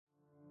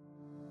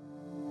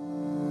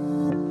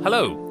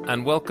Hello,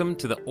 and welcome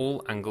to the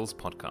All Angles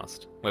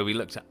podcast, where we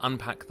look to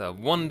unpack the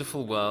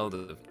wonderful world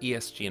of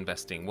ESG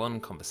investing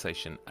one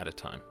conversation at a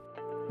time.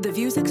 The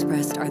views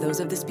expressed are those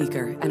of the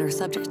speaker and are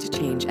subject to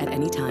change at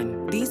any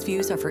time. These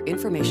views are for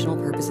informational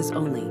purposes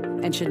only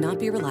and should not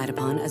be relied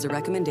upon as a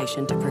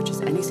recommendation to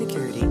purchase any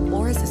security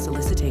or as a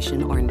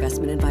solicitation or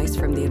investment advice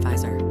from the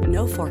advisor.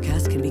 No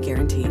forecast can be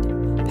guaranteed.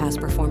 Past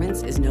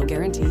performance is no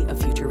guarantee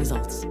of future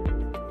results.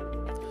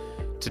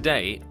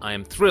 Today, I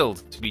am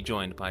thrilled to be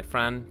joined by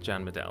Fran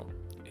Jan Medel,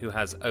 who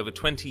has over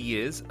 20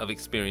 years of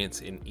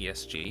experience in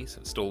ESG,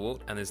 so Stalwart,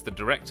 and is the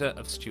Director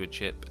of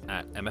Stewardship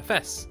at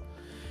MFS.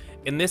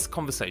 In this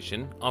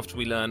conversation, after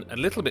we learn a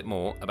little bit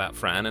more about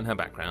Fran and her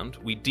background,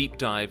 we deep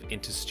dive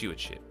into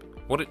stewardship,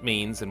 what it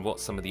means and what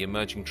some of the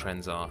emerging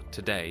trends are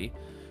today,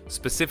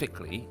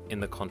 specifically in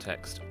the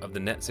context of the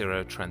net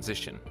zero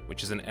transition,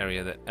 which is an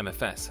area that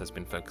MFS has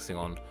been focusing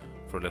on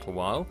for a little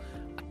while,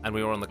 and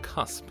we are on the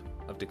cusp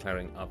of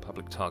declaring our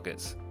public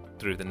targets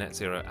through the Net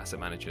Zero Asset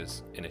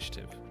Managers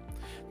Initiative.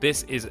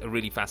 This is a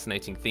really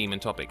fascinating theme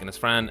and topic, and as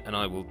Fran and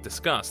I will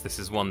discuss, this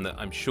is one that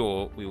I'm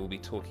sure we will be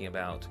talking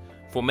about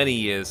for many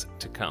years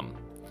to come.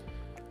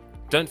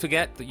 Don't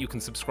forget that you can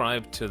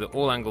subscribe to the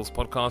All Angles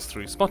podcast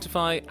through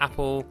Spotify,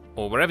 Apple,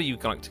 or wherever you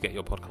like to get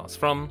your podcasts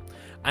from.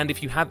 And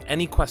if you have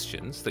any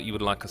questions that you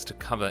would like us to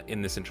cover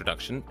in this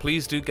introduction,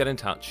 please do get in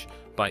touch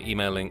by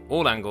emailing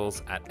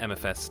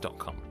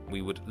allangles@mfs.com.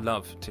 We would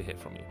love to hear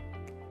from you.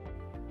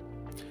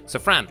 So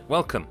Fran,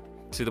 welcome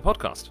to the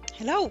podcast.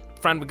 Hello.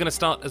 Fran, we're going to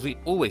start, as we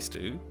always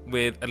do,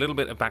 with a little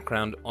bit of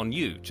background on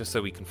you, just so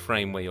we can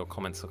frame where your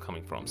comments are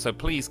coming from. So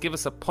please give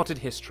us a potted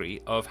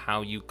history of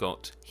how you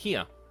got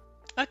here.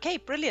 Okay,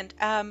 brilliant.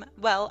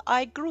 Well,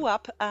 I grew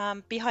up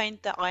behind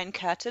the Iron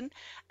Curtain,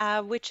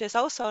 which is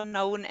also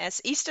known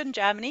as Eastern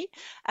Germany,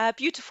 a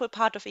beautiful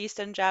part of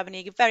Eastern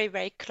Germany, very,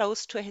 very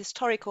close to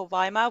historical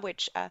Weimar,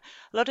 which a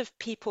lot of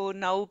people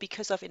know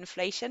because of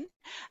inflation,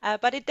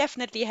 but it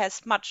definitely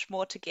has much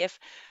more to give.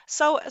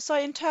 So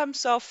in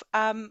terms of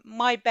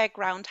my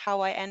background, how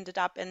I ended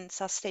up in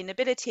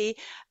sustainability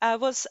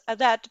was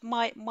that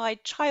my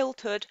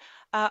childhood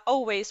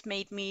always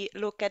made me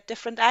look at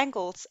different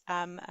angles,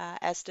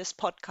 as this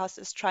podcast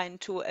is trying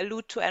to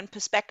allude to, and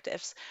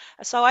perspectives.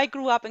 So I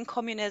grew up in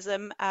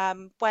communism.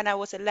 When I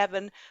was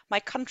 11, my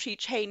country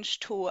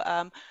changed to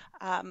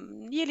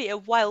nearly a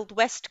Wild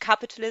West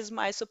capitalism,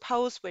 I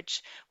suppose,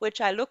 which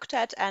I looked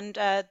at, and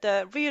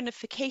the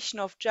reunification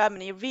of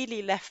Germany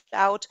really left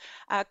out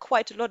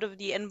quite a lot of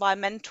the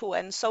environmental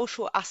and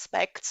social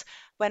aspects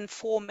when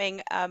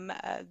forming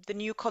the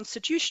new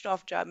constitution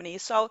of Germany.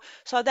 So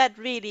that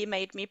really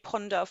made me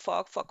ponder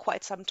for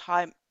quite some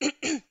time.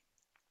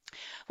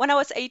 When I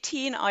was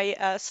 18,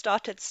 I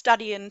started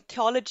studying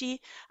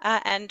theology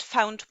and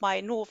found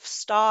my North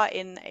Star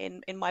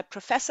in my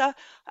professor,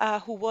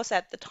 who was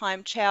at the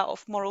time chair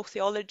of moral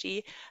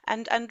theology,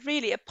 and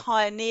really a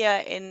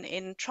pioneer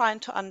in trying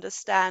to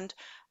understand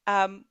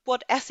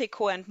what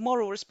ethical and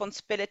moral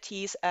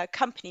responsibilities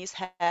companies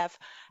have.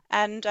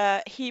 And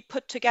we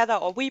put together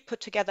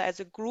as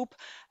a group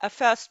a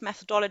first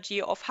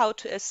methodology of how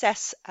to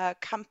assess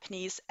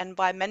companies'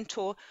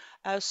 environmental,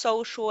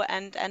 social,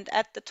 and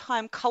at the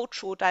time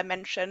cultural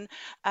dimension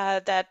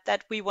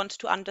that we want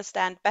to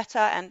understand better,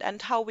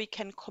 and how we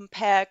can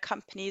compare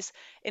companies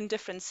in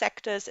different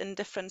sectors, in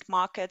different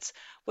markets,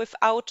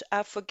 without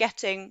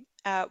forgetting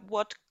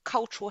what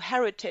cultural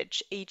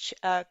heritage each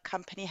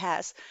company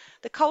has.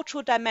 The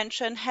cultural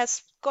dimension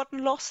has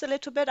gotten lost a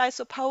little bit, I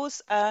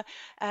suppose,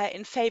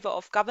 in favor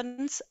of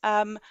governance.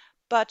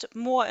 But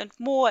more and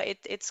more,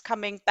 it's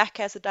coming back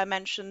as a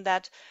dimension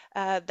that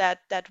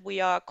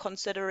we are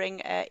considering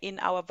in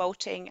our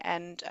voting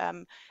and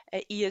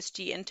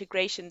ESG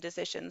integration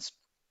decisions.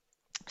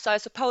 So I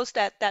suppose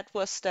that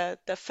was the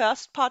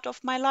first part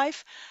of my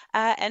life.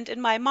 And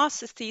in my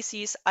master's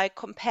thesis, I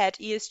compared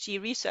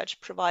ESG research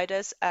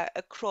providers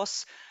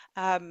across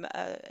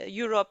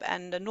Europe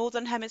and the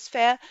Northern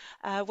Hemisphere,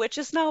 which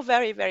is now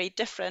very, very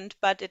different,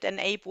 but it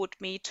enabled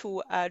me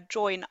to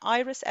join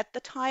IRIS at the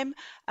time,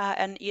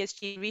 an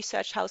ESG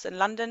research house in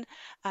London.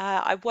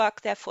 I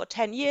worked there for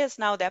 10 years.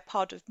 Now they're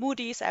part of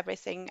Moody's.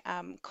 Everything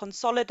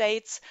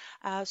consolidates.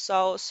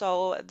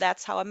 So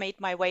that's how I made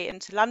my way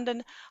into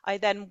London. I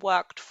then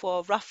worked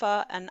for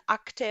Ruffer, an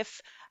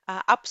active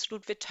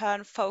absolute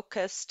return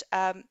focused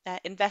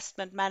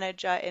investment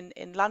manager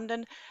in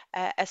London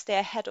as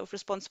their head of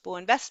responsible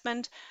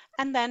investment.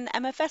 And then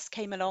MFS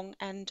came along,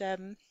 and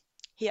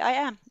here I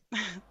am.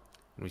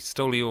 We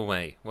stole you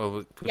away. Well,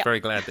 we're Yep. very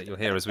glad that you're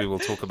here, as we will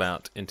talk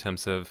about in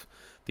terms of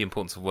the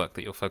importance of work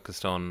that you're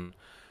focused on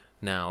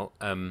now.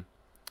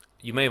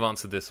 You may have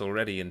answered this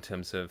already in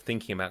terms of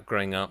thinking about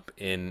growing up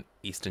in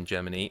Eastern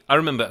Germany. I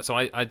remember, so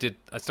I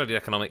studied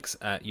economics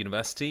at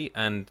university,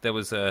 and there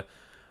was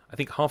I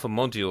think half a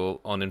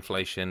module on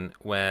inflation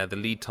where the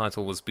lead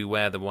title was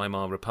Beware the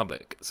Weimar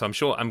Republic. So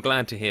I'm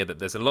glad to hear that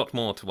there's a lot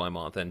more to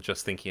Weimar than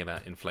just thinking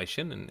about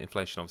inflation, and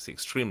inflation obviously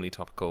extremely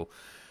topical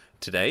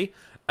today.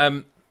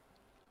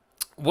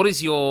 what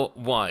is your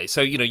why?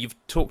 So, you've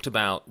talked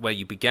about where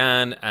you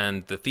began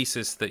and the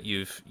thesis that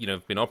you've,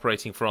 been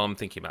operating from,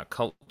 thinking about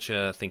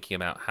culture, thinking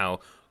about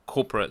how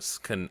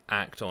corporates can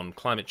act on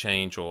climate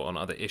change or on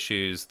other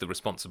issues, the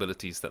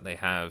responsibilities that they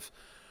have.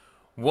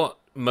 What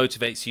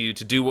motivates you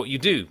to do what you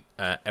do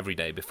every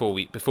day before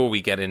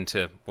we get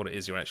into what it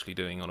is you're actually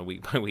doing on a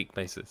week by week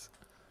basis?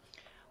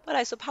 Well,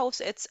 I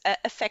suppose it's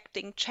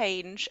affecting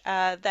change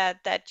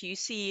that you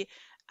see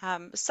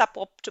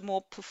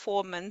suboptimal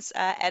performance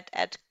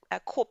at a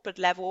corporate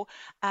level,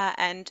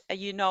 and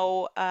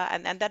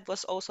that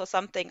was also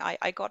something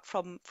I got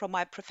from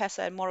my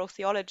professor in moral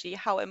theology,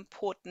 how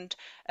important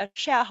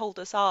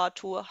shareholders are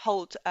to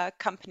hold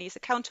companies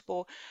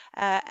accountable.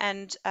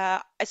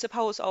 I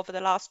suppose over the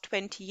last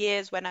 20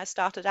 years, when I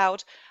started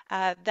out,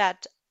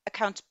 that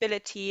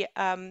accountability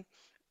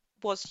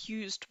was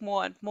used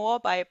more and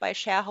more by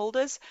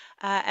shareholders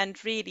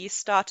and really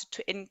started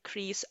to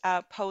increase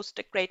post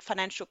the great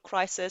financial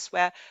crisis,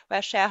 where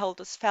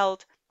shareholders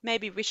felt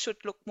maybe we should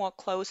look more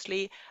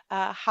closely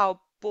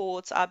how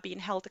boards are being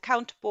held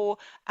accountable,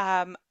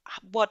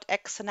 what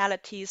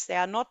externalities they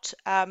are not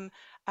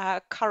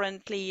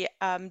currently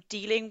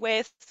dealing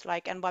with,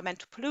 like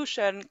environmental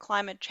pollution,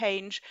 climate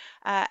change,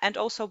 and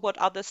also what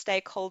other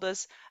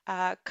stakeholders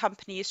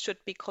companies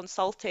should be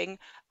consulting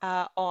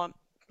on,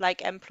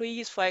 like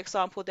employees, for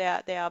example.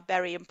 They are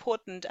very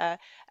important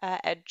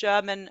at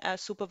German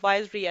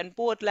supervisory and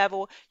board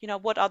level.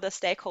 What other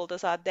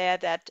stakeholders are there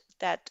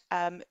that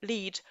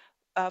lead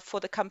for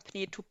the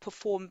company to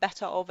perform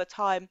better over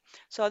time.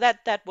 So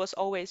that was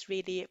always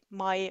really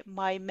my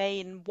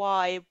main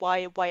why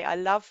I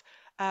love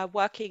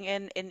working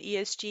in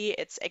ESG.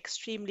 It's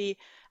extremely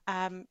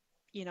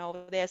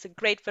there's a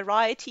great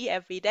variety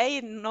every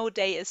day. No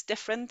day is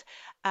different,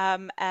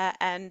 and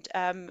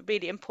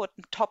really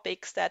important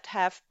topics that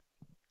have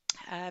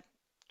uh,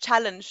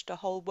 challenged the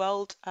whole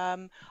world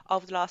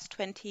over the last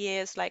 20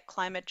 years, like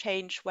climate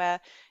change,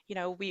 where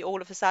we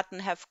all of a sudden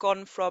have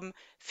gone from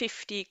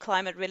 50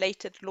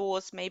 climate-related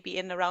laws, maybe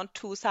in around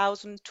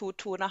 2000 to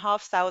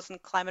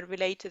 2,500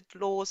 climate-related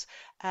laws,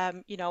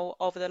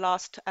 over the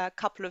last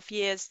couple of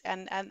years,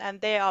 and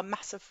they are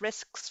massive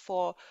risks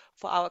for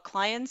our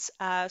clients.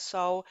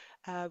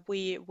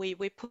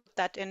 We put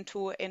that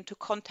into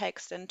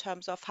context in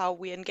terms of how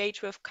we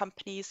engage with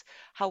companies,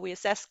 how we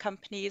assess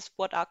companies,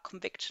 what our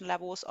conviction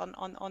levels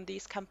on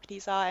these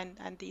companies are,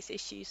 and these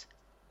issues.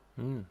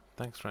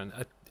 Thanks, Fran.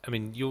 I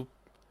mean, your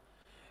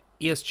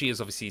ESG is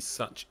obviously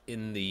such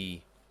in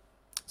the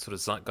sort of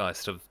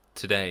zeitgeist of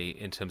today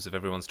in terms of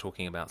everyone's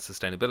talking about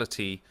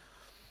sustainability.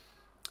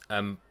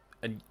 And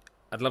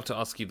I'd love to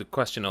ask you the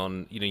question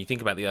on, you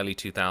think about the early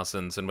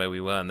 2000s and where we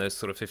were and those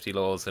sort of 50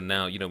 laws, and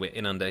now, we're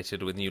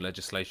inundated with new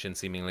legislation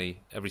seemingly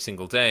every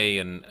single day,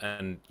 and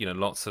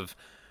lots of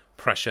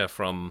pressure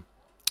from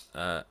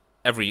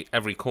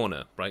every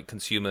corner, right?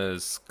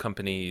 Consumers,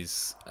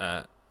 companies,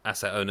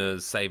 asset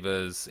owners,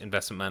 savers,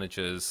 investment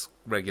managers,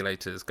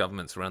 regulators,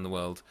 governments around the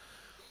world.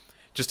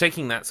 Just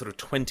taking that sort of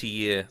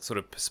 20-year sort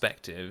of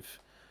perspective,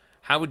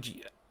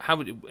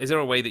 is there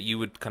a way that you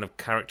would kind of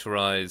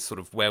characterize sort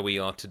of where we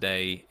are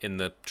today in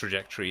the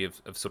trajectory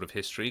of sort of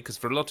history? Because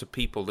for a lot of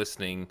people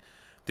listening,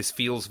 this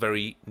feels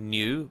very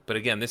new, but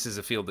again, this is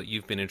a field that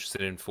you've been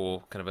interested in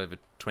for kind of over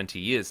 20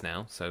 years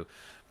now. So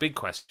big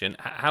question.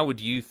 How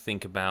would you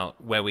think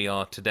about where we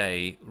are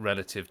today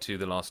relative to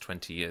the last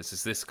 20 years?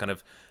 Is this kind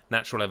of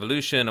natural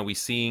evolution? Are we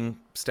seeing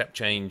step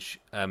change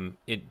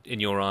in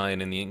your eye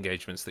and in the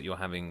engagements that you're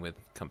having with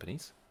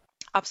companies?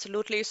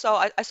 Absolutely. So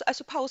I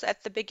suppose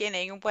at the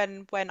beginning,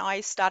 when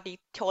I studied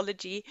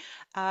theology,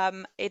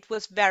 it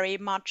was very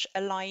much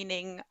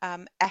aligning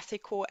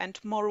ethical and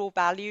moral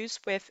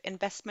values with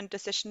investment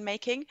decision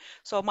making.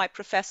 So my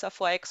professor,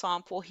 for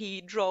example,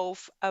 he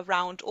drove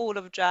around all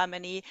of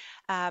Germany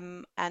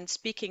and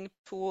speaking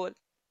to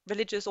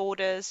religious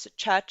orders,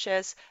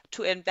 churches,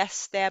 to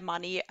invest their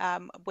money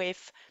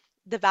with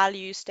the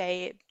values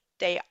they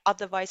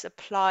otherwise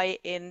apply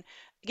in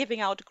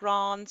giving out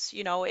grants.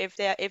 If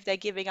they're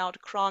giving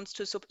out grants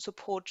to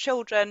support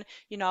children,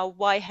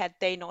 why had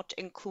they not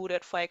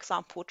included, for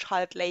example,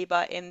 child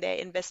labor in their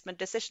investment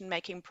decision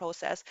making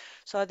process?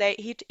 So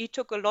he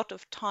took a lot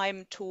of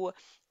time to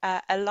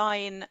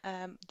align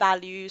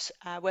values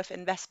with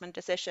investment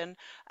decision,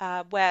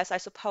 whereas I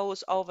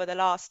suppose over the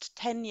last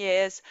 10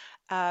 years,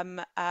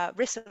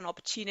 risk and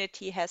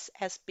opportunity has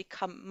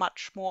become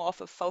much more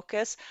of a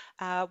focus,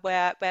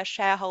 where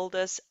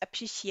shareholders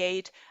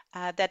appreciate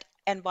that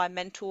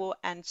environmental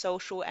and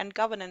social and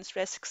governance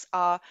risks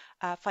are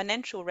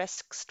financial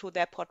risks to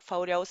their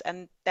portfolios,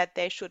 and that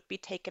they should be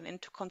taken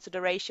into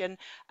consideration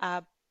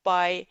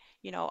by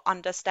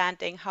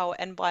understanding how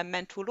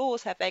environmental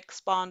laws have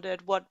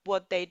expanded,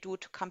 what they do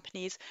to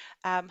companies,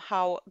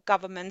 how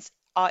governments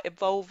are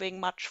evolving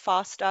much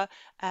faster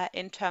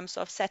in terms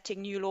of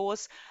setting new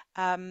laws.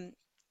 Um,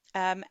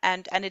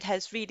 and it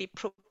has really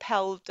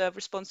propelled the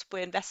responsible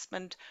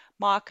investment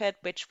market,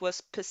 which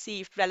was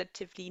perceived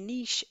relatively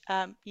niche,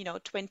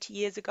 20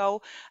 years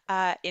ago,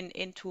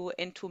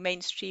 into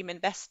mainstream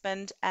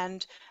investment,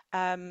 and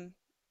um,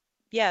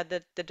 yeah,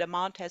 the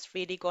demand has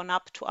really gone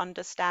up to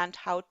understand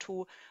how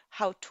to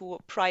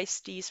price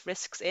these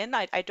risks in.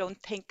 I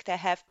don't think they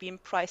have been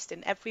priced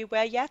in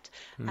everywhere yet,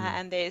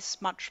 and there's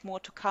much more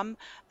to come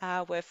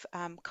with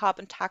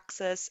carbon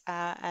taxes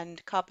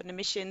and carbon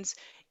emissions,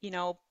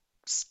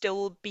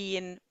 still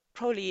being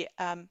probably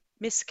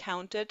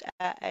miscounted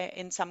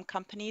in some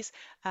companies,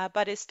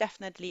 but it's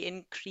definitely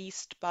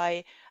increased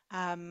by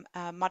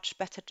much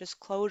better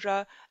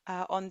disclosure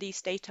on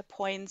these data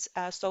points.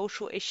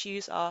 Social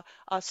issues are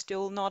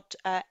still not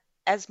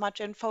as much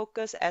in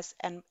focus as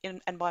in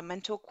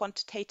environmental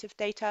quantitative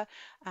data,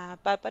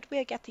 but we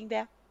are getting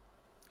there.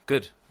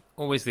 Good.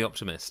 Always the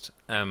optimist.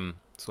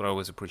 That's what I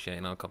always appreciate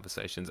in our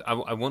conversations.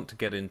 I want to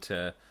get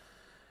into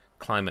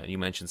climate. You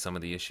mentioned some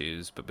of the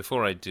issues, but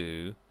before I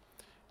do,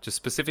 just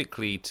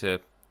specifically to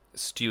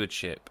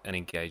stewardship and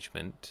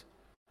engagement,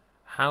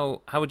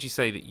 how would you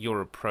say that your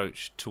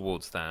approach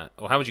towards that,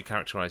 or how would you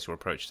characterize your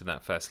approach to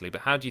that firstly,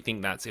 but how do you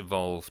think that's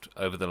evolved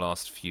over the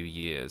last few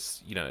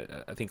years?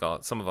 I think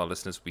some of our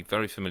listeners will be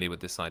very familiar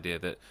with this idea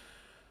that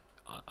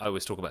I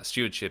always talk about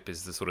stewardship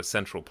is the sort of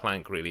central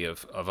plank, really,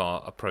 of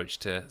our approach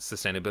to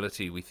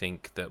sustainability. We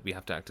think that we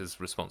have to act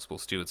as responsible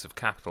stewards of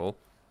capital,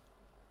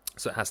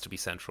 so it has to be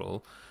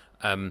central.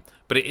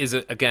 But it is,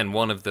 again,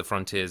 one of the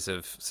frontiers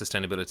of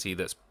sustainability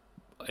that's,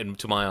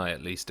 to my eye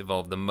at least,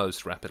 evolved the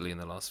most rapidly in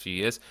the last few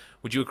years.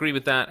 Would you agree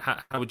with that?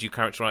 How would you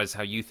characterize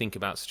how you think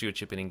about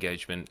stewardship and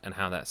engagement, and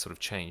how that sort of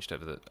changed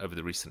over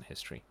the recent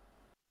history?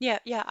 Yeah,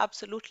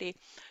 absolutely.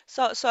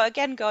 So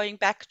again, going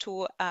back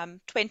to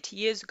 20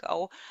 years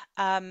ago,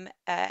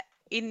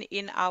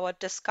 in our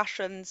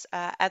discussions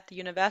at the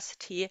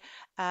university,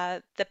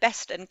 the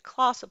best in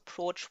class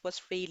approach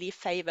was really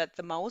favored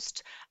the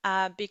most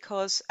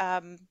because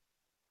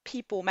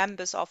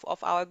members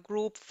of our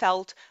group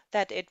felt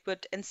that it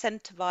would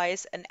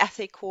incentivize an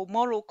ethical,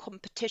 moral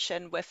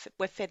competition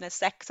within a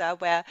sector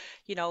where,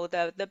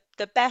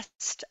 the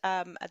best,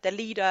 the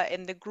leader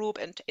in the group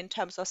in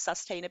terms of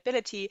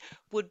sustainability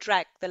would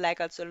drag the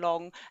laggards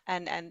along,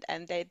 and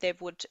they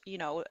would,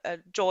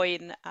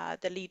 join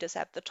the leaders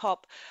at the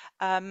top.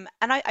 And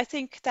I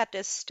think that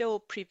is still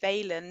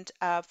prevalent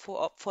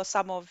for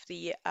some of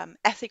the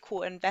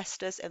ethical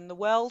investors in the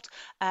world,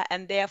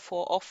 and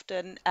therefore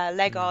often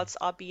laggards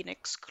are being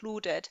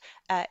excluded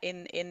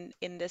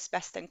in this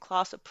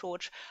best-in-class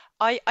approach.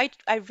 I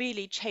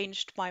really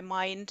changed my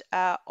mind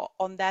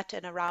on that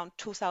in around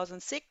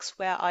 2006,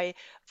 where I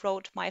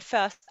wrote my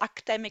first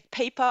academic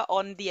paper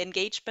on the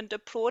engagement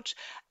approach,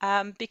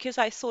 because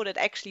I thought it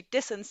actually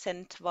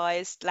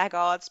disincentivized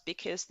laggards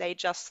because they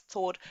just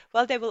thought,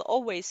 well, they will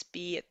always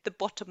be at the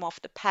bottom of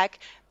the pack.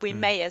 We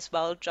may as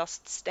well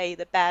just stay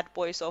the bad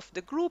boys of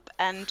the group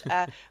and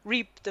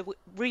reap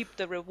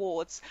the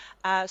rewards.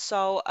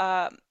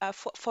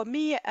 For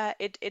me,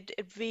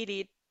 it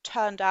really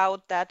turned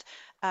out that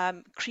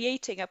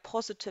creating a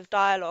positive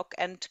dialogue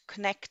and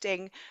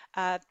connecting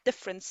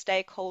different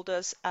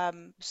stakeholders,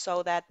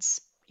 so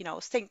that's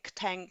think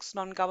tanks,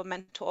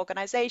 non-governmental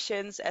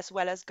organizations, as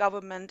well as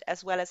government,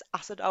 as well as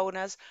asset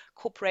owners,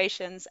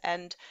 corporations,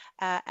 and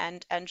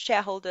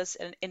shareholders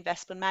and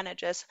investment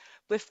managers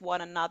with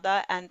one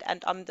another, and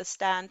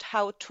understand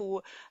how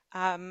to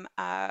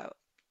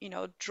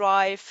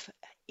drive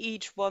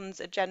each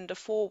one's agenda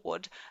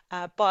forward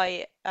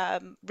by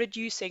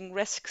reducing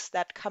risks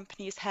that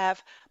companies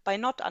have by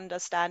not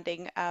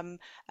understanding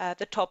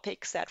the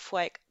topics that,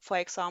 for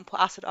example,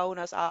 asset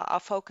owners are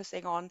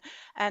focusing on.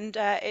 And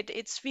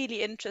it's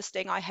really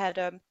interesting. I had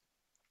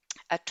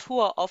a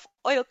tour of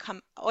oil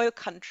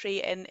country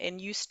in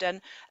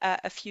Houston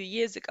a few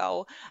years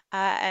ago,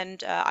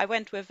 and I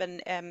went with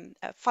a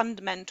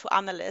fundamental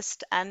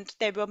analyst, and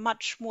they were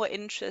much more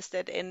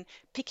interested in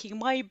picking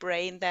my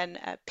brain than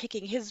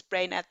picking his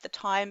brain at the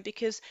time,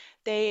 because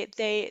they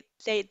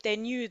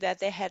knew that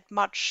they had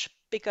much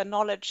bigger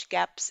knowledge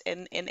gaps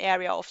in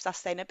area of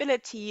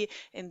sustainability,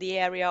 in the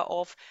area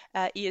of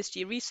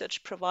ESG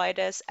research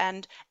providers,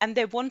 and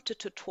they wanted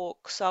to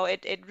talk. So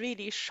it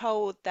really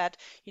showed that,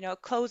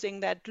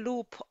 closing that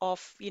loop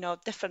of,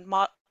 different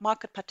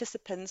market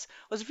participants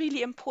was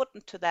really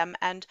important to them.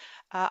 And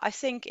I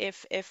think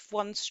if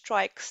one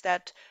strikes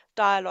that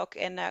dialogue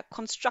in a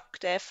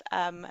constructive,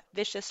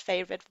 Vish's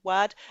favorite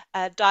word,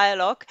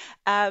 dialogue,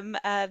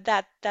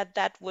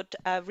 that would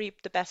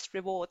reap the best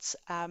rewards.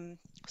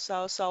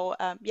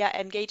 Yeah,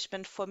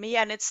 engagement for me,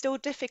 and it's still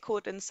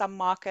difficult in some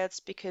markets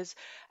because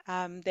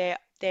there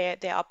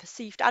are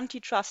perceived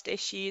antitrust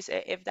issues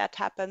if that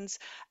happens.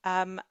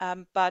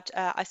 But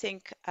I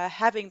think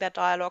having that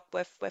dialogue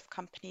with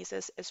companies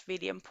is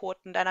really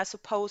important. And I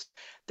suppose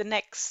the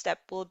next step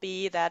will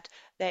be that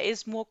there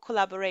is more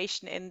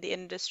collaboration in the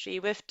industry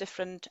with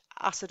different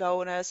asset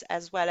owners,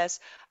 as well as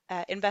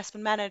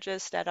investment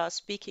managers that are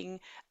speaking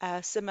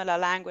similar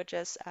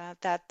languages,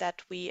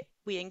 that we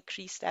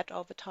increase that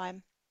over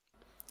time.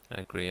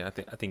 I agree. I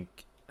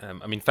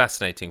mean,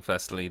 fascinating.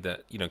 Firstly,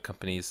 that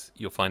companies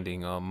you're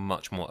finding are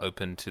much more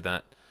open to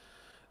that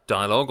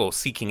dialogue, or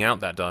seeking out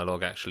that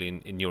dialogue. Actually,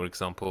 in your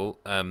example,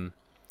 and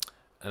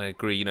I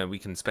agree. We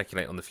can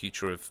speculate on the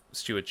future of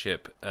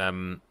stewardship.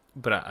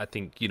 but I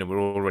think we're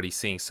already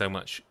seeing so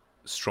much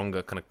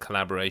stronger kind of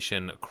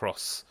collaboration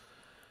across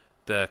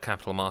the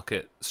capital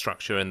market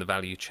structure and the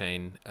value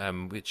chain,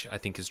 which I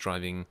think is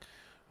driving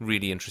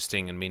really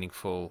interesting and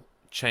meaningful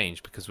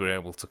change because we're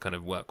able to kind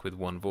of work with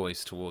one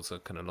voice towards a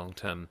kind of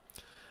long-term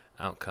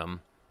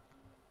outcome.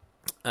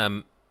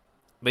 Um,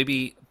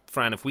 Maybe,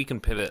 Fran, if we can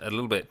pivot a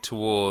little bit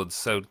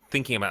towards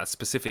thinking about a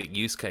specific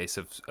use case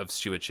of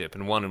stewardship,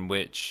 and one in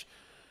which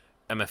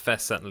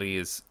MFS certainly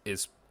is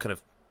kind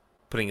of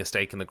putting a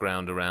stake in the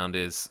ground around,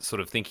 is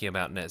sort of thinking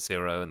about net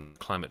zero and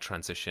climate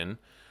transition.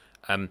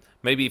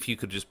 Maybe if you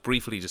could just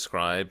briefly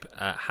describe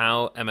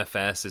how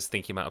MFS is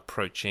thinking about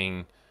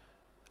approaching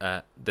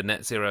the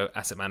Net Zero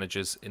Asset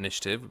Managers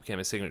Initiative. We became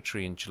a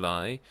signatory in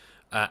July.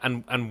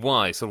 And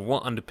why? So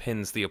what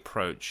underpins the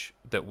approach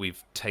that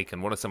we've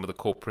taken? What are some of the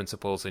core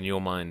principles in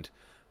your mind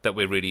that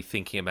we're really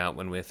thinking about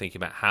when we're thinking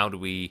about how do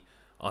we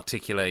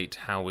articulate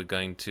how we're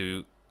going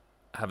to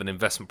have an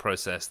investment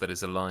process that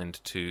is aligned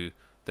to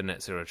the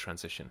net zero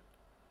transition?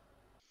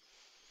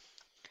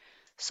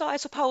 So I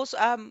suppose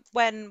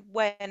when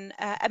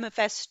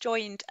MFS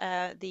joined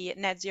the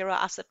Net Zero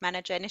Asset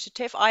Manager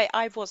Initiative,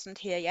 I wasn't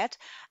here yet.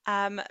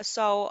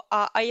 So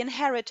I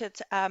inherited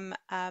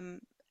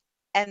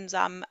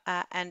NZAM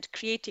and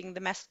creating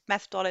the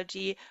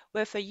methodology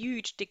with a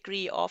huge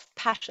degree of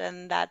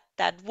passion that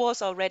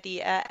was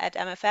already at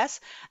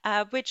MFS,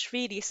 which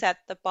really set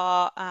the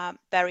bar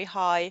very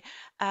high.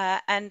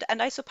 And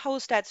I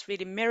suppose that's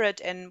really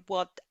mirrored in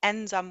what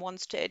NZAM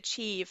wants to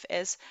achieve,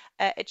 is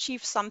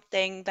achieve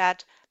something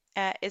that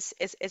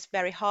is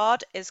very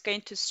hard, is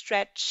going to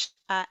stretch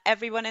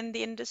everyone in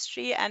the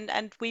industry,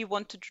 and we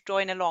wanted to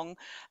join along.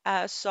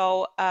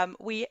 So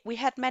we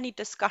had many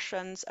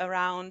discussions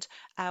around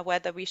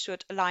whether we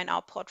should align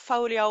our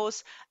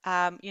portfolios,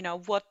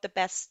 what the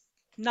best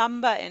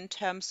number in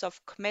terms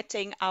of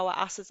committing our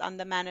assets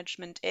under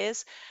management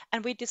is,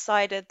 and we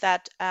decided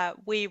that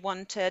we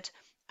wanted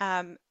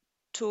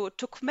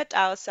to commit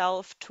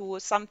ourselves to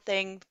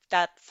something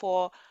that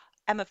for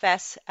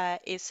MFS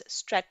is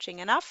stretching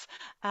enough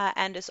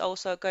and is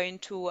also going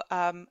to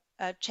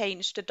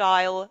change the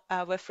dial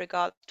with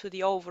regard to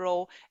the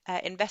overall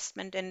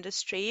investment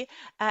industry,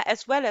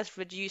 as well as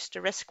reduce the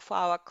risk for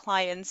our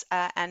clients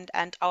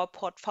and our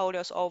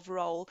portfolios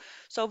overall.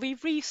 So we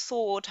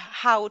rethought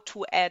how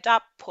to add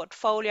up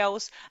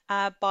portfolios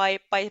by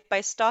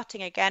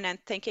starting again and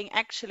thinking,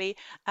 actually,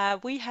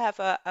 we have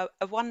a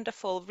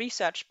wonderful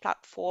research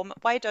platform.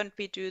 Why don't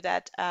we do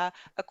that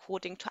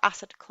according to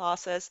asset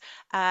classes,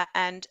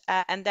 and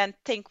then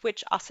think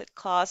which asset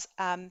class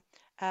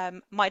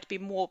might be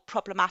more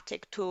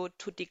problematic to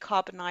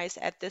decarbonize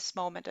at this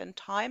moment in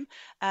time.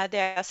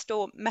 There are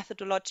still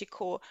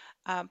methodological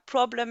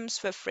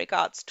problems with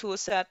regards to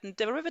certain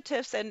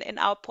derivatives in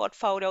our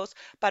portfolios,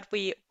 but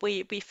we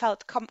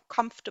felt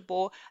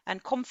comfortable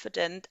and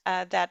confident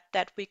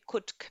that we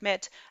could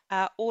commit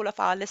all of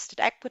our listed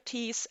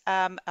equities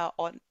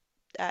on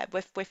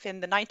within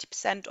the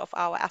 90% of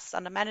our assets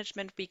under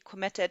management. We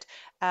committed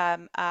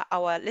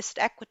our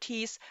listed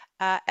equities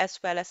as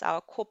well as our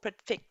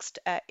corporate fixed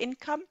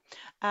income.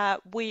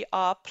 We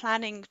are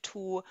planning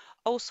to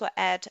also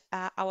add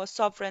our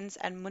sovereigns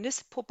and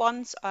municipal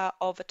bonds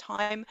over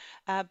time,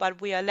 but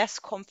we are less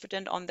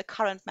confident on the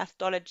current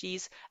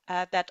methodologies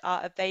that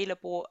are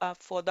available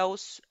for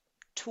those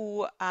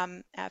two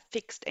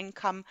fixed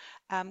income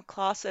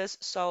classes.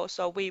 So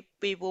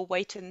we will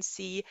wait and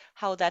see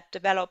how that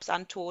develops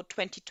until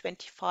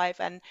 2025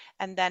 and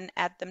then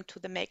add them to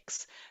the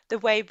mix. The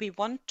way we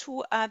want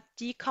to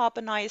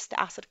decarbonize the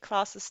asset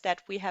classes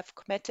that we have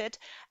committed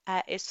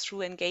is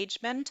through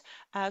engagement.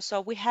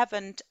 So we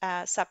haven't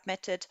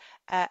submitted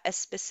a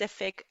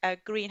specific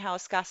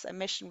greenhouse gas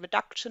emission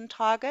reduction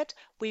target.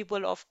 We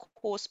will, of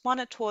course,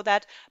 monitor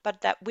that,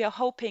 but that we are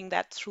hoping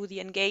that through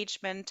the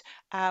engagement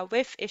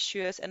with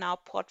issuers in our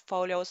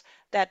portfolios,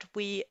 that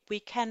we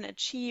can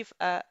achieve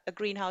a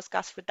greenhouse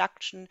gas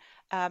reduction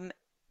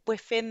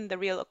within the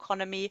real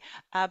economy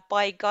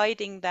by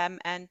guiding them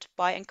and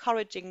by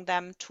encouraging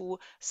them to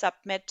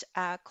submit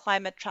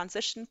climate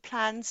transition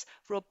plans,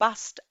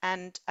 robust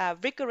and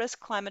rigorous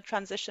climate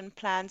transition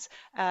plans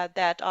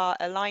that are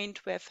aligned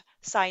with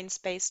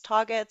science-based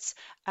targets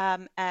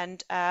and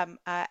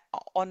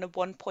on a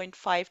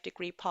 1.5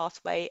 degree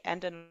pathway,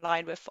 and in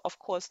line with, of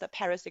course, the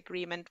Paris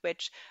Agreement,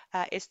 which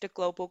is the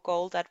global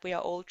goal that we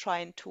are all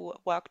trying to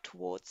work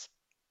towards.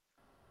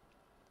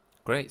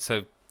 Great.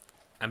 So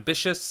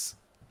ambitious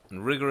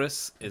and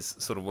rigorous is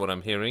sort of what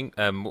I'm hearing.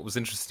 What was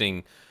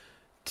interesting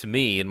to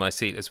me in my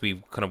seat as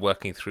we kind of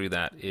working through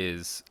that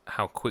is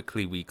how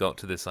quickly we got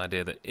to this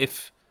idea that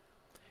if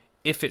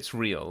it's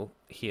real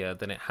here,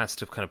 then it has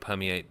to kind of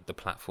permeate the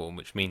platform,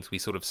 which means we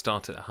sort of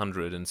start at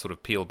 100 and sort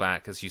of peel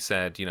back, as you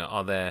said.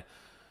 Are there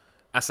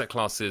asset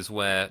classes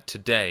where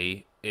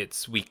today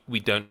we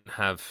don't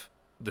have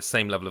the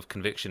same level of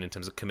conviction in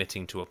terms of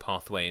committing to a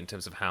pathway, in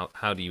terms of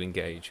how do you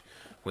engage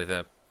with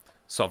a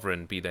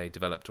sovereign, be they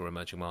developed or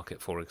emerging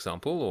market, for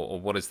example, or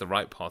what is the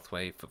right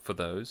pathway for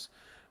those,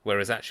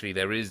 whereas actually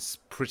there is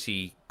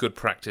pretty good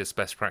practice,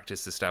 best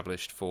practice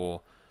established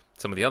for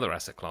some of the other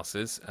asset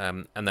classes,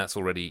 and that's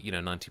already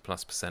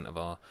 90+% of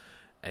our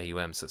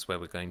AUM. So that's where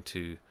we're going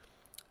to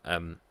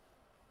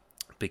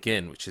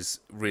begin, which is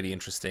really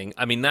interesting.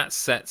 I mean, that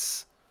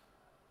sets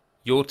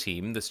your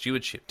team, the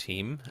stewardship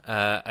team,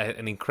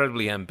 an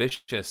incredibly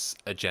ambitious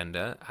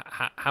agenda.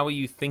 How are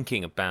you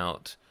thinking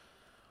about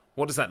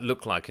what does that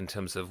look like in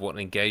terms of what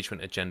an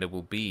engagement agenda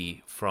will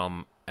be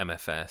from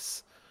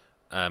MFS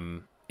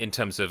in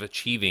terms of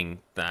achieving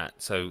that?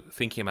 So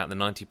thinking about the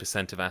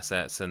 90% of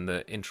assets and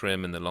the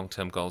interim and the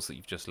long-term goals that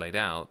you've just laid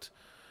out,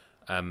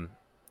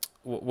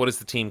 what is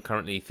the team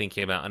currently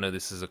thinking about? I know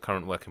this is a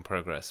current work in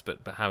progress, but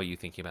how are you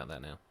thinking about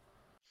that now?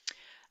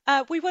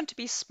 We want to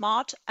be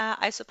smart.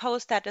 I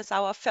suppose that is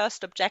our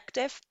first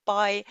objective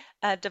by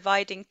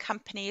dividing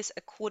companies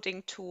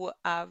according to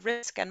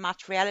risk and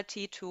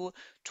materiality to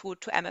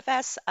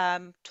MFS,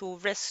 to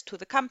risk to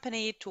the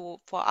company,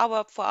 for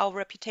our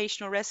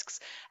reputational risks,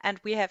 and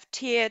we have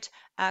tiered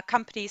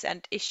companies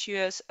and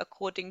issuers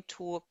according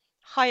to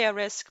higher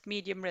risk,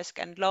 medium risk,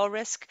 and low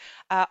risk.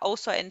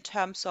 Also in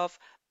terms of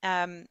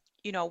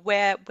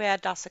where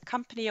does a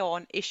company or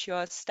an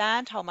issuer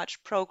stand? How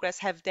much progress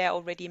have they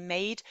already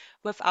made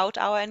without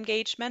our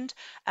engagement?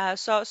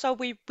 So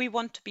we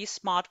want to be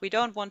smart. We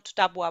don't want to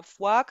double up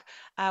work.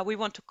 We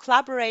want to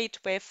collaborate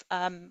with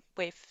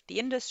the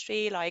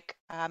industry, like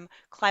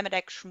Climate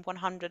Action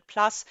 100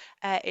 Plus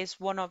is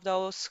one of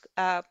those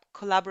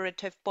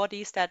collaborative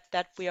bodies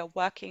that we are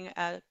working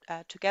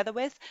together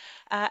with.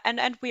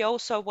 And we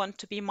also want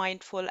to be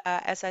mindful,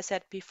 as I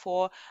said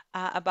before,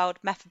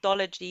 about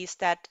methodologies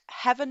that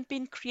haven't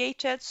been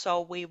created.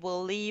 So we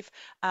will leave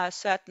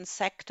certain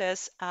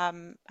sectors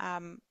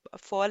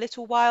for a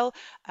little while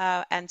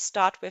and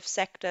start with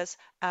sectors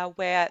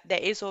where there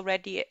is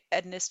already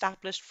an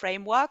established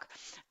framework.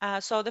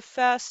 So the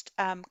first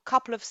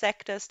couple of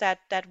sectors that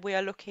we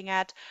are looking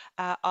at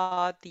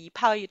are the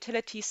power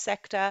utilities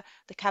sector,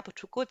 the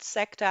capital goods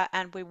sector,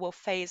 and we will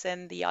phase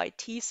in the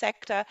IT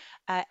sector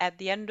at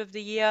the end of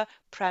the year,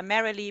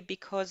 primarily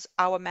because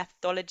our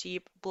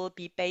methodology will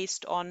be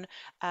based on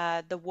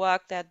the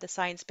work that the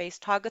Science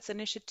Based Targets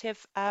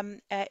Initiative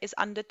is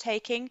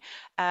undertaking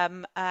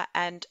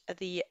and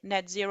the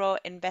Net Zero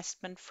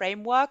Investment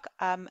Framework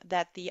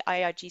that the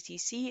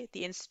IRGCC,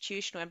 the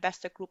Institutional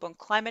Investor Group on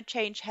Climate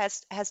Change,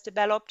 has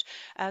developed.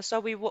 So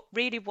we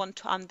really want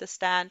to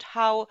understand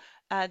how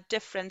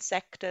different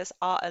sectors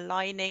are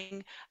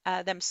aligning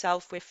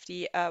themselves with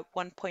the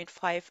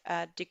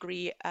 1.5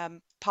 degree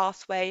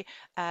pathway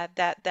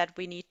that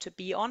we need to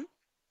be on.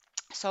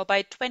 So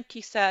by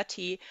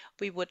 2030,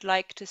 we would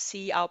like to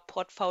see our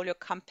portfolio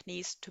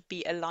companies to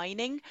be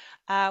aligning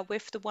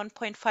with the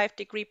 1.5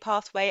 degree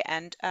pathway,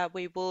 and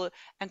we will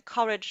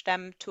encourage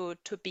them to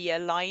be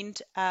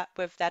aligned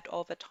with that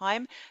over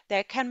time.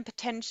 There can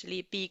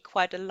potentially be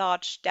quite a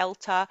large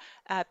delta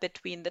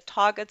between the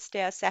targets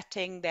they are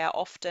setting. There are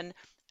often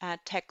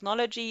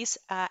technologies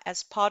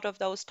as part of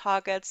those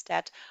targets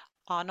that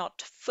are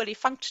not fully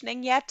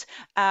functioning yet,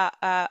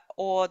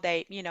 or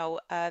there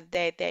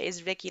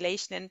is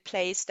regulation in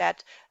place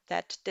that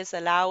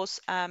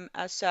disallows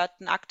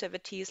certain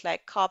activities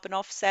like carbon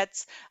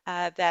offsets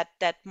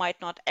that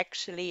might not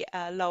actually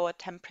lower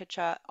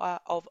temperature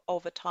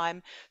over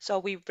time. So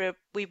we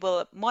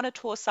will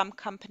monitor some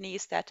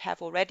companies that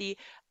have already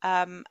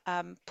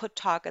put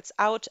targets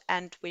out,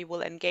 and we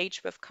will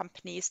engage with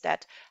companies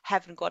that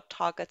haven't got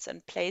targets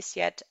in place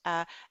yet.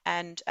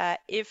 And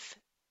if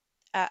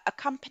a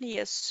company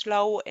is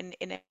slow in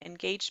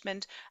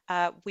engagement,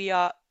 we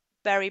are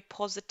very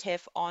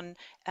positive on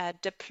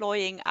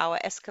deploying our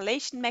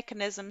escalation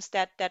mechanisms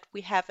that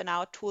we have in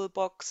our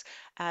toolbox,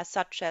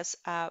 such as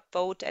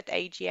vote at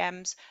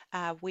AGMs.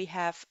 We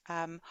have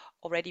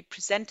already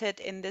presented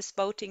in this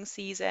voting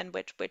season,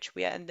 which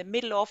we are in the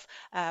middle of.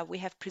 We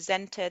have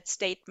presented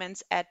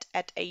statements at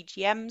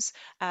AGMs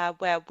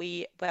where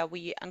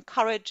we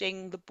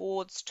encouraging the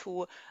boards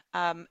to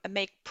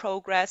make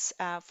progress,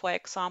 for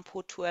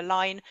example, to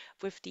align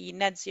with the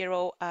net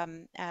zero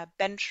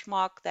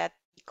benchmark that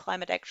the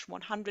Climate Action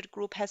 100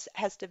 group has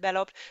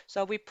developed.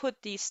 So we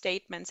put these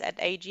statements at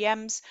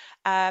AGMs.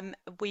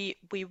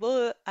 We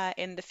will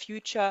in the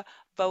future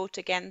vote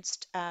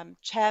against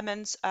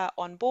chairmen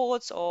on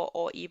boards,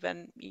 or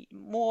even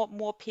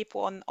more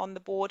people on the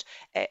board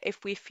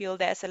if we feel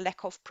there's a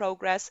lack of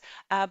progress.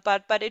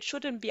 But it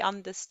shouldn't be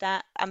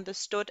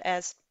understood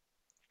as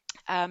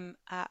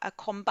a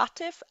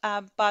combative,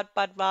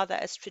 but rather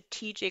a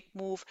strategic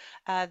move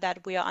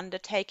that we are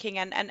undertaking.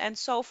 And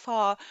so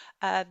far,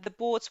 the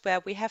boards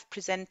where we have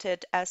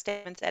presented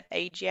statements at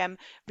AGM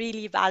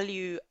really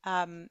value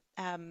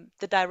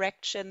the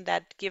direction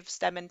that gives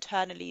them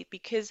internally,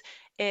 because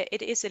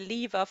it is a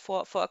lever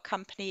for a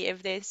company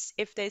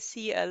if they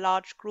see a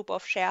large group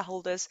of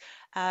shareholders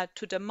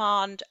to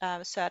demand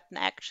certain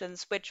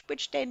actions,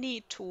 which they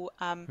need to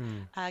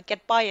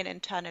get buy-in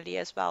internally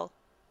as well.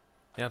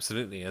 Yeah,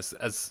 absolutely. As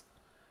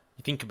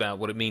you think about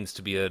what it means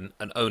to be an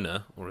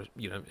owner or a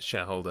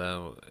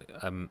shareholder,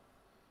 and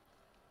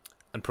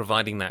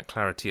providing that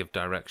clarity of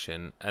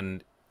direction,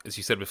 and as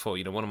you said before,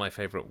 one of my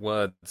favorite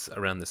words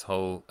around this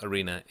whole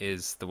arena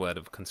is the word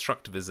of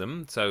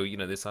constructivism. So,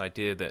 this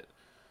idea that,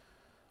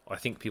 or I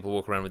think people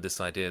walk around with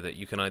this idea that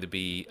you can either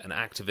be an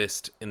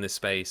activist in this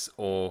space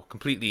or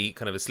completely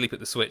kind of asleep at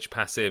the switch,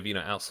 passive,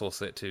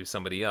 outsource it to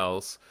somebody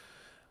else.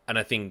 And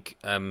I think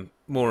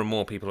more and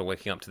more people are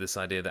waking up to this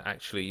idea that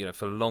actually,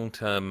 for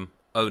long-term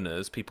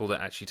owners, people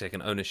that actually take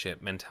an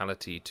ownership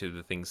mentality to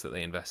the things that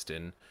they invest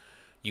in,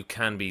 you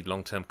can be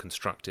long-term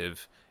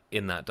constructive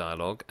in that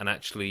dialogue. And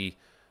actually,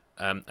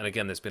 and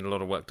again, there's been a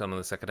lot of work done on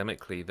this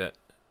academically, that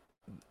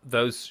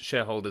those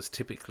shareholders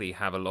typically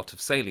have a lot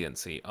of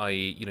saliency,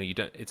 i.e., you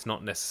don't. It's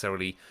not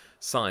necessarily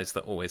size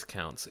that always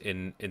counts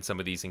in some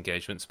of these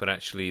engagements, but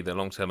actually the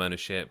long-term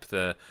ownership,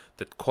 the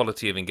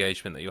quality of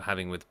engagement that you're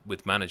having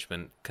with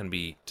management can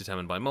be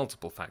determined by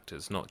multiple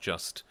factors, not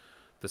just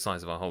the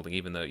size of our holding.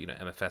 Even though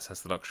MFS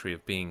has the luxury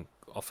of being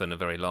often a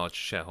very large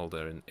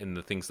shareholder in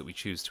the things that we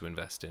choose to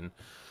invest in.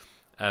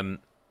 I'm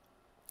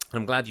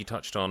glad you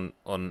touched on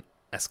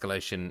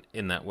escalation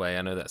in that way.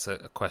 I know that's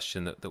a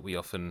question that we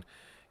often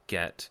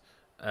get.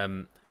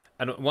 And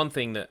one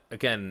thing that,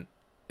 again,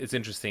 is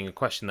interesting, a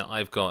question that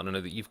I've got, and I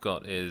know that you've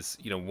got, is,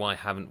 why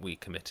haven't we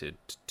committed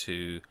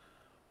to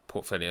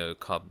portfolio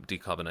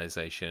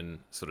decarbonization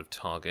sort of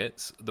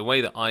targets? The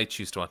way that I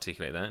choose to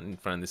articulate that, and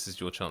Fran, this is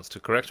your chance to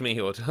correct me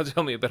or to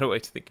tell me a better way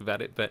to think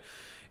about it, but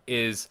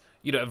is,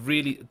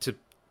 really to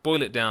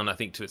boil it down, I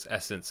think, to its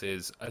essence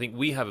is, I think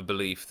we have a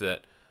belief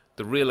that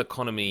the real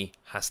economy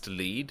has to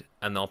lead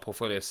and our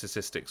portfolio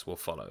statistics will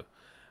follow.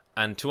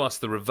 And to us,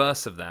 the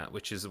reverse of that,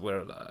 which is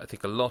where I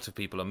think a lot of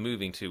people are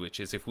moving to, which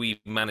is if we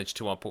manage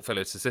to our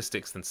portfolio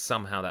statistics, then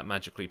somehow that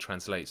magically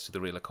translates to the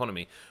real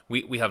economy.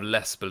 We have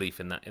less belief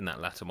in that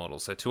latter model.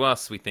 So to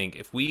us, we think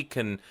if we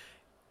can,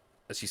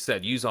 as you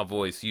said, use our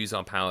voice, use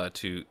our power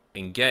to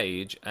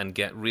engage and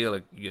get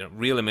real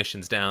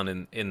emissions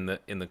down in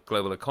the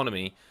global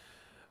economy,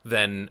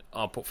 then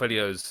our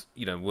portfolios,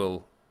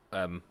 will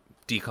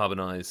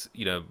decarbonize,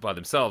 by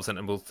themselves,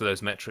 and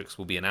those metrics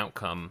will be an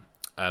outcome.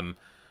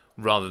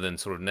 Rather than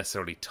sort of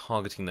necessarily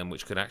targeting them,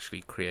 which could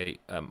actually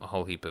create a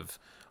whole heap of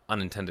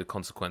unintended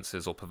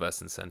consequences or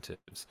perverse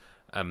incentives.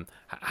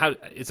 How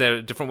is there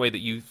a different way that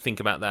you think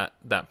about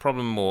that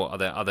problem, or are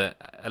there other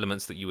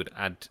elements that you would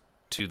add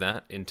to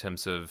that in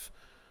terms of,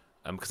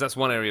 because that's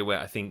one area where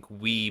I think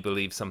we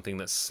believe something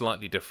that's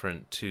slightly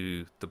different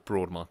to the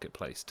broad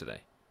marketplace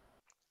today.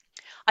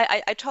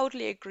 I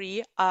totally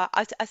agree.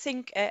 I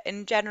think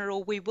in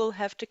general we will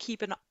have to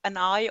keep an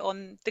eye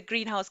on the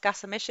greenhouse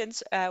gas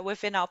emissions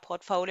within our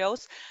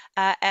portfolios,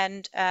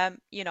 and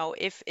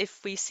if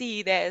we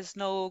see there is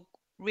no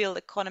real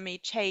economy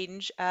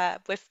change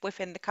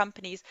within the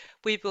companies,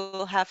 we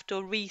will have to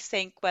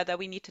rethink whether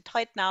we need to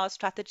tighten our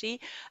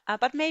strategy.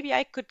 But maybe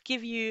I could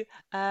give you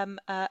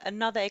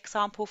another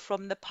example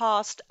from the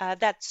past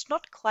that's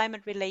not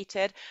climate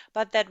related,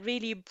 but that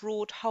really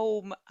brought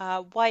home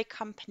why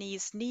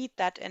companies need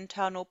that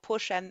internal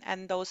push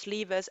and those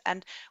levers,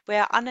 and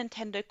where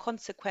unintended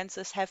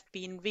consequences have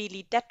been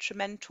really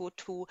detrimental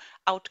to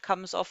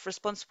outcomes of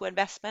responsible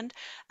investment.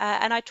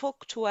 And I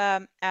talked to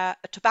a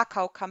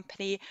tobacco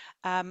company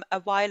a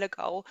while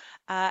ago,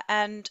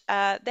 and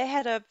they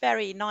had a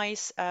very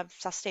nice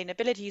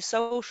sustainability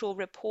social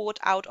report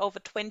out over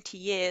 20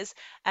 years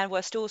and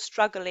were still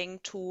struggling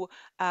to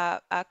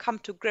come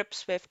to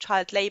grips with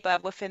child labor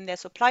within their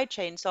supply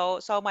chain.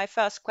 So my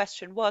first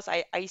question was,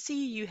 I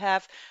see you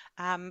have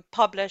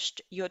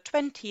published your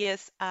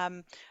 20th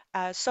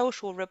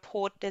social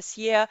report this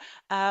year.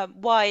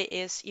 Why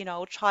is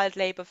child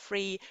labor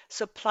free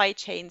supply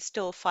chain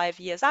still 5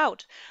 years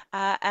out?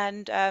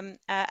 And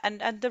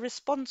the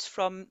response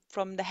from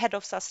the head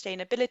of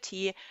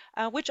sustainability,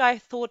 which I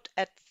thought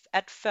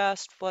at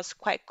first was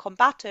quite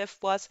combative,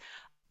 was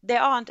there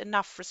aren't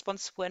enough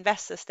responsible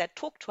investors that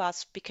talk to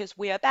us because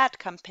we are a bad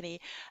company.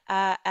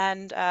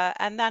 And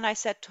then I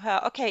said to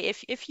her, okay,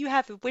 if you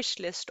have a wish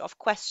list of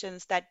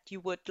questions that you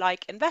would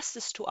like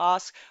investors to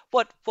ask,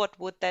 what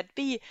would that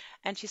be?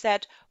 And she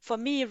said, for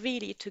me,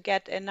 really to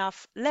get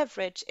enough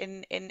leverage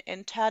in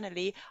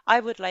internally,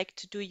 I would like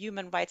to do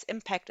human rights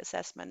impact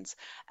assessments.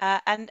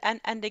 And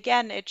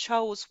again, it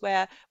shows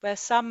where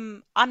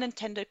some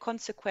unintended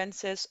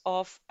consequences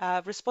of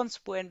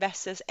responsible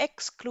investors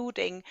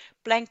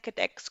blanket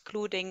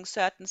excluding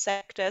certain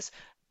sectors,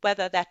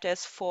 whether that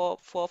is for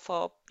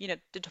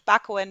the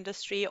tobacco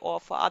industry or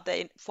for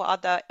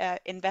other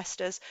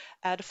investors,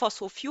 the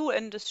fossil fuel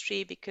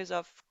industry, because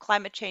of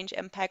climate change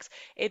impacts.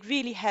 It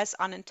really has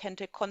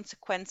unintended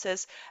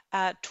consequences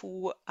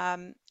to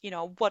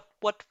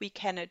what we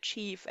can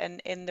achieve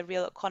in the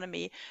real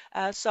economy.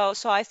 So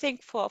I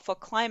think for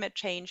climate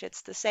change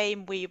it's the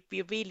same. We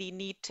really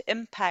need to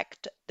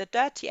impact the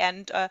dirty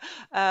end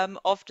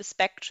of the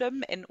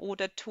spectrum in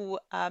order to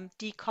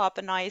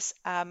decarbonize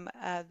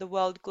the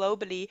world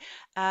globally.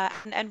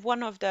 And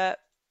one of the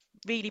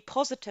really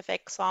positive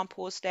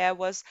examples there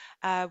was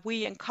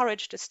we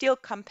encouraged a steel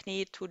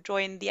company to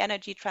join the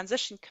Energy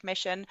Transition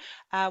Commission,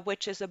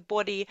 which is a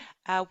body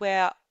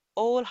where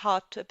all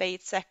hard to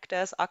abate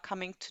sectors are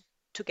coming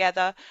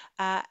together,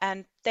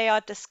 and they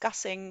are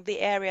discussing the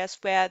areas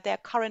where there are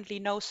currently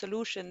no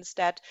solutions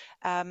that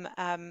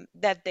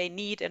they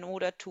need in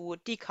order to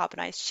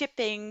decarbonize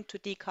shipping, to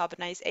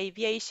decarbonize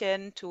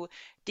aviation, to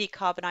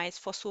decarbonize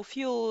fossil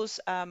fuels,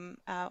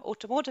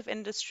 automotive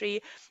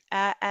industry,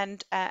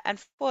 and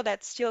for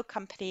that steel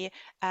company,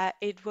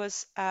 it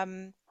was.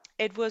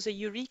 It was a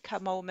eureka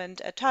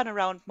moment, a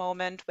turnaround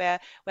moment where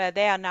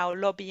they are now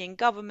lobbying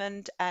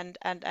government and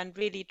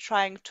really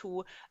trying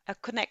to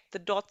connect the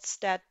dots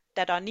that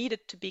are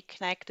needed to be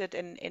connected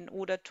in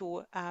order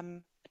to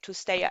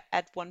stay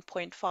at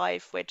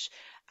 1.5, which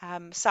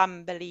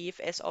some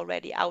believe is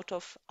already out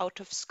of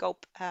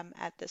scope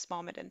at this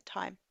moment in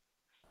time.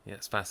 Yeah,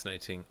 it's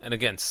fascinating. And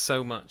again,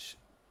 so much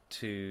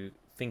to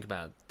think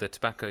about. The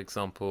tobacco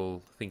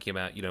example, thinking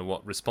about,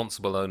 what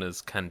responsible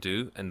owners can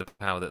do and the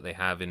power that they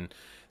have in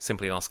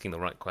simply asking the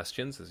right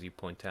questions, as you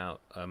point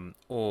out,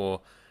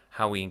 or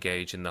how we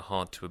engage in the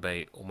hard to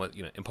abate, almost,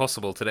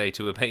 impossible today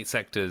to abate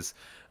sectors,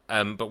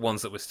 but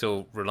ones that we're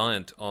still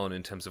reliant on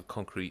in terms of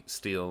concrete,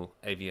 steel,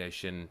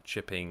 aviation,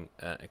 shipping,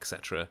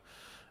 etc.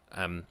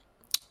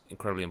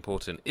 Incredibly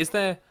important. Is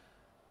there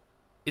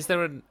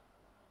an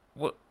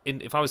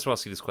if I was to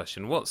ask you this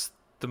question, what's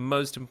the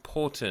most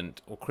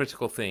important or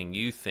critical thing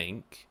you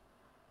think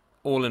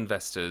all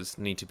investors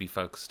need to be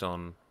focused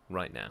on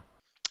right now?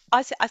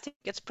 I think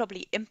it's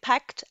probably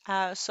impact.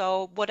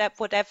 So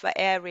whatever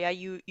area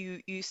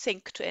you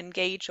think to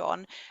engage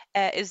on,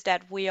 is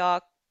that we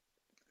are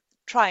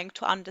trying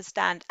to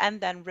understand and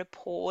then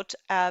report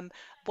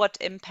what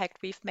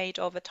impact we've made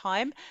over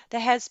time. There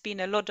has been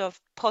a lot of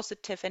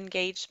positive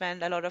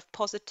engagement, a lot of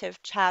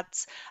positive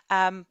chats,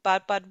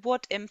 but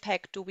what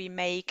impact do we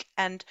make?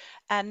 And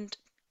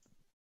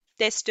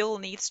there still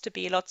needs to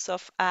be lots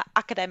of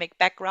academic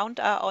background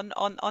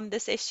on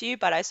this issue,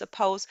 but I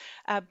suppose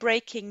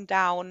breaking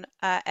down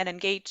an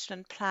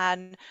engagement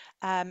plan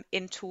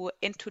into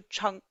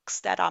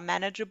chunks that are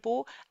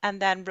manageable,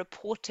 and then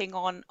reporting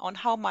on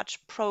how much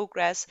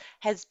progress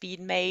has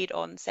been made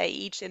on, say,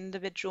 each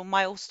individual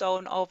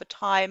milestone over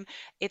time.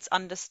 It's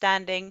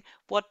understanding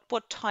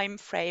what time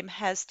frame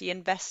has the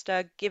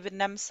investor given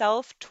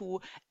themselves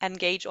to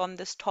engage on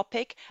this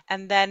topic,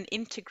 and then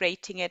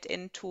integrating it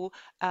into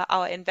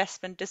our investment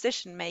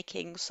decision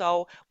making.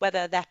 So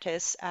whether that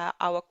is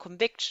our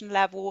conviction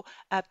level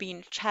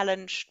being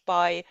challenged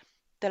by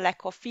the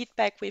lack of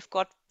feedback we've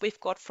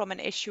got from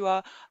an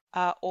issuer,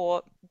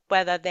 or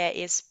whether there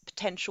is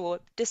potential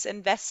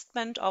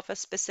disinvestment of a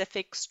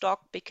specific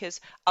stock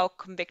because our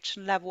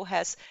conviction level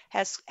has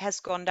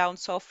gone down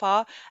so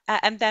far,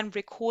 and then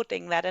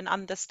recording that and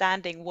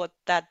understanding what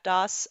that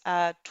does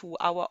to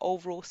our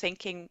overall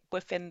thinking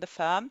within the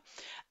firm.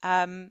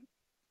 Um,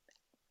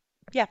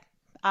 yeah,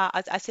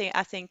 I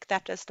think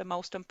that is the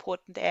most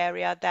important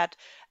area that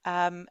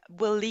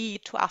will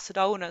lead to asset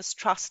owners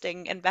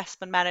trusting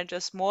investment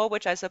managers more,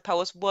 which I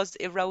suppose was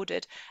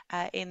eroded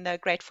in the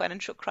great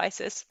financial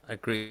crisis. I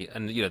agree,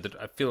 and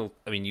I feel.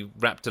 I mean, you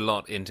wrapped a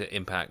lot into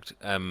impact.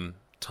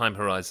 Time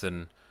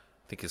horizon,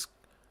 I think, is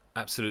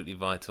absolutely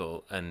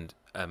vital, and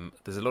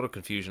there's a lot of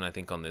confusion, I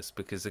think, on this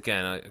because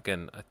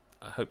I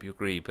hope you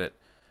agree, but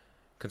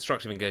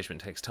constructive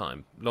engagement takes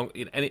time.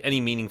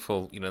 Any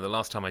meaningful, the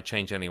last time I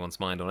changed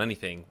anyone's mind on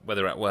anything,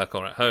 whether at work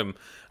or at home,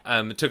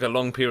 it took a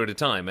long period of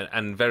time,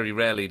 and very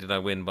rarely did I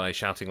win by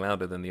shouting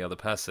louder than the other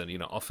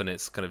person. Often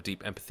it's kind of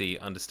deep empathy,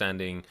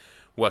 understanding,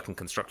 working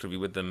constructively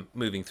with them,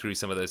 moving through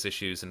some of those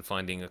issues, and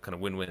finding a kind of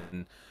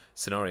win-win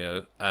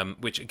scenario,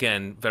 which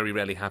again very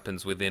rarely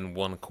happens within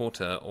one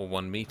quarter or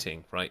one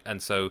meeting, right?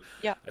 And so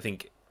Yeah. I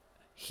think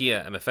here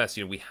at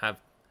MFS, we have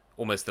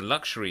almost the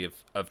luxury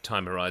of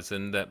time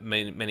horizon that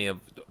many of,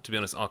 to be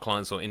honest, our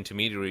clients or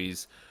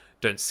intermediaries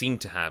don't seem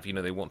to have.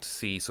 They want to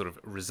see sort of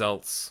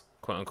results,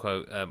 quote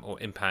unquote,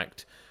 or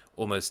impact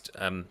almost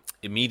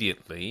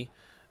immediately.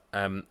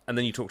 And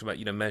then you talked about,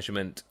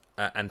 measurement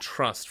and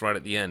trust right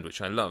at the end,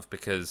 which I love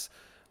because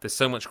there's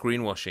so much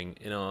greenwashing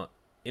in our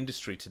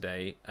industry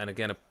today. And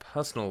again, a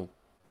personal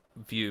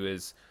view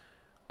is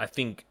I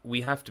think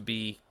we have to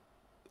be,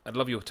 I'd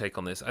love your take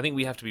on this. I think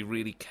we have to be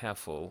really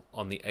careful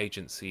on the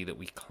agency that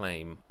we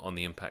claim on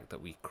the impact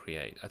that we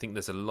create. I think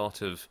there's a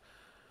lot of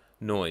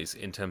noise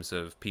in terms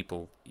of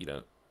people,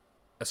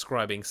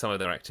 ascribing some of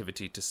their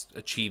activity to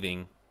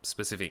achieving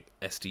specific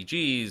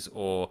SDGs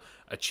or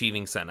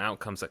achieving certain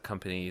outcomes at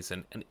companies.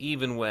 And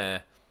even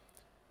where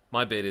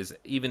my bid is,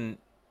 even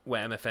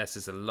where MFS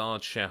is a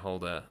large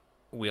shareholder,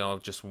 we are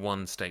just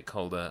one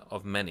stakeholder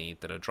of many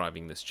that are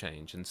driving this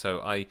change. And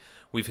so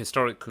we've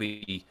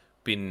historically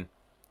been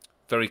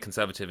very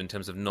conservative in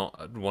terms of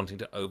not wanting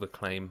to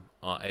overclaim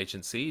our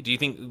agency. Do you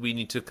think we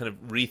need to kind of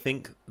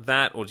rethink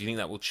that, or do you think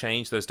that will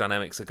change? Those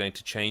dynamics are going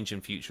to change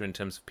in future in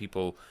terms of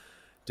people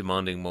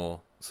demanding more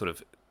sort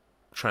of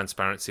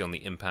transparency on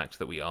the impact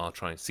that we are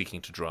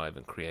seeking to drive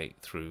and create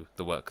through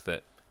the work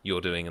that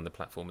you're doing and the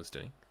platform is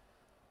doing?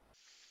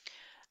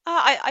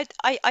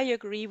 I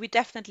agree. We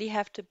definitely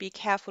have to be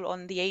careful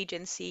on the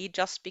agency.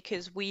 Just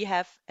because we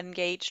have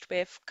engaged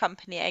with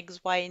company X,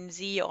 Y, and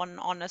Z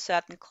on a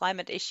certain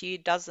climate issue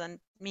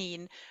doesn't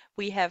mean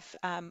we have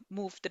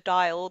moved the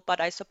dial.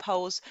 But I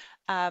suppose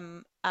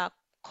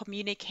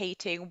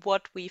communicating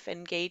what we've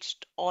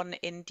engaged on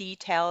in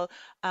detail,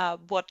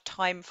 what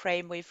time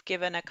frame we've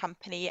given a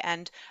company,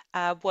 and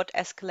what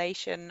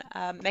escalation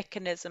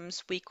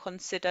mechanisms we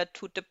consider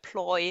to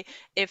deploy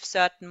if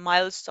certain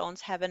milestones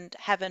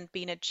haven't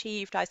been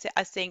achieved. I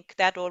think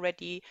that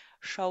already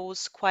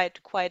shows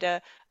quite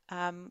a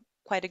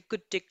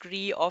good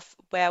degree of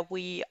where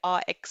we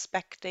are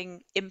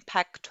expecting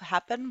impact to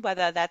happen,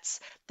 whether that's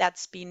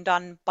been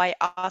done by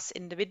us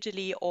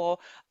individually, or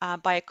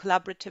by a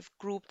collaborative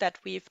group that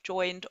we've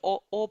joined,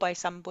 or by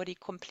somebody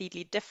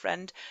completely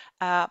different.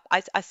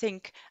 I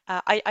think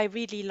I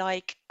really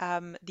like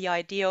the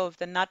idea of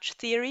the nudge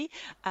theory.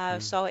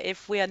 Mm. So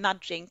if we are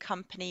nudging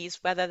companies,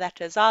 whether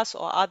that is us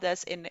or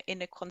others, in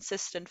a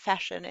consistent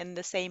fashion in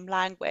the same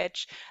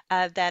language,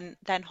 then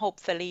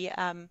hopefully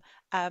um,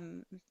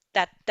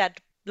 that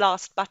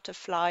last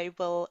butterfly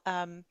will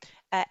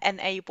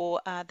enable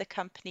the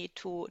company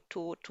to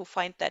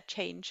find that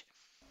change.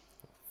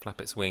 Flap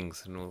its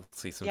wings, and we'll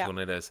see some Yeah.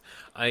 tornadoes.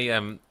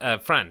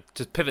 Fran,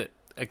 to pivot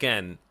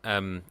again,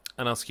 and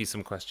ask you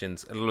some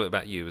questions a little bit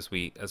about you as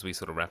we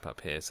sort of wrap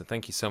up here. So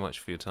thank you so much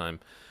for your time.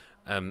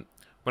 Um,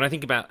 when I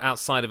think about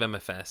outside of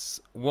MFS,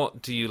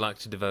 what do you like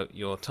to devote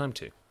your time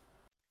to?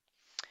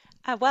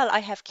 Well, I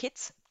have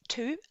kids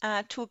too,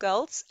 two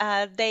girls.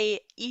 They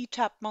eat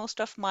up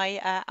most of my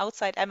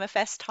outside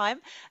MFS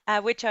time,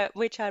 which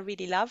I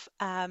really love.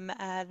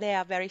 They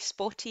are very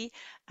sporty,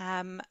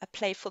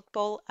 play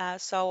football.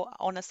 So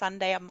on a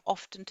Sunday, I'm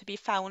often to be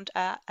found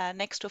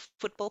next to a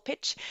football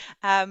pitch,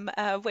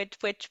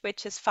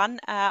 which is fun.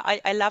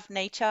 I love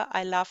nature.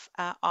 I love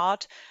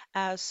art.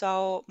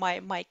 So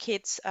my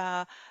kids.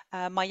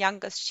 My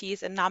youngest, she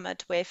is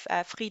enamored with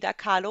Frida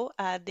Kahlo,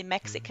 the Mm.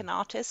 Mexican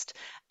artist.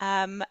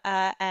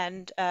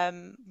 And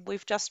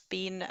we've just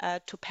been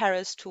to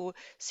Paris to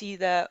see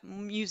the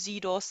Musée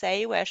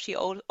d'Orsay, where she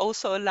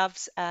also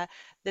loves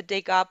the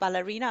Degas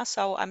ballerina.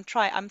 So I'm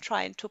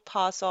trying to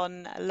pass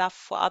on love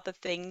for other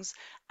things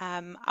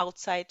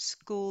outside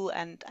school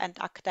and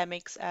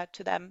academics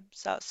to them.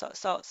 So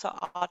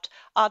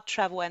art,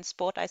 travel, and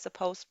sport, I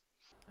suppose.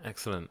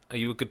 Excellent. Are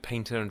you a good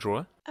painter and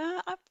drawer?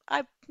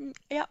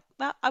 Yeah,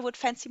 well, I would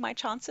fancy my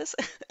chances.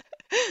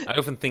 I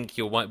often think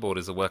your whiteboard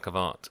is a work of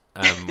art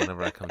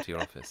whenever I come to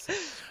your office. So,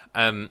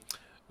 um,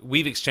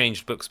 we've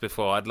exchanged books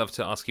before. I'd love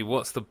to ask you,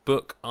 what's the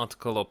book,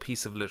 article, or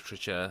piece of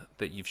literature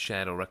that you've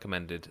shared or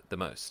recommended the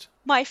most?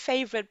 My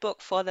favorite book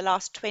for the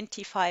last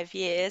 25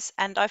 years,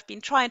 and I've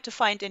been trying to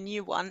find a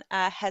new one,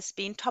 has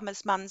been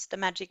Thomas Mann's The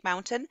Magic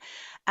Mountain.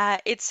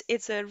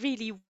 It's a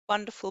really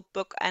wonderful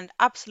book and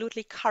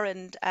absolutely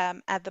current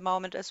at the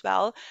moment as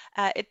well.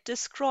 It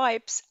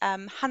describes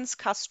Hans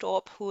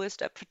Castorp, who is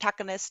the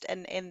protagonist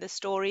in the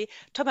story.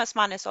 Thomas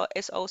Mann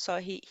is also,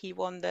 he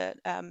won the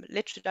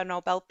Literature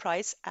Nobel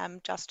Prize,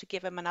 just to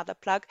give him another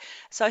plug.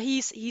 So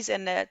he's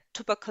in a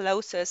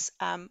tuberculosis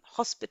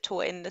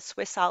hospital in the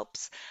Swiss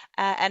Alps,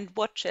 and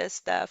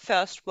watches the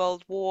First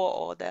World War,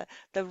 or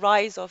the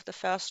rise of the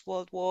First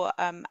World War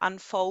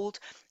unfold.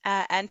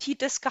 And he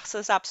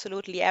discusses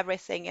absolutely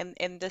everything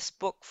in this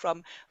book,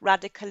 from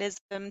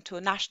radicalism to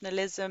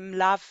nationalism,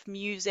 love,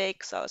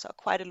 music. So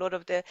quite a lot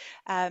of the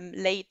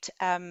late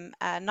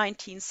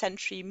 19th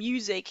century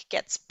music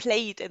gets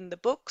played in the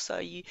book. So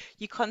you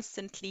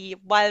constantly,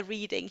 while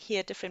reading,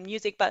 hear different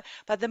music. But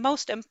the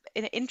most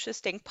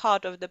interesting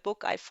part of the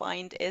book, I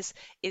find, is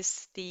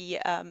the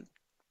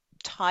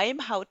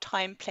how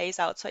time plays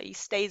out. So he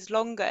stays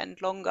longer and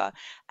longer.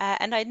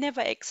 And I never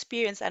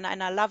experienced, and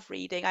I love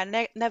reading,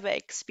 I never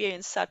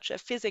experienced such a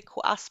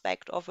physical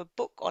aspect of a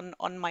book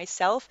on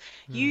myself.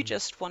 You Hmm.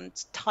 just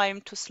want time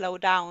to slow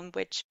down,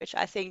 which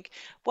I think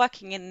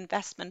working in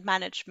investment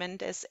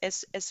management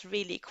is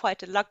really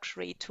quite a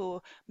luxury,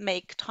 to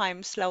make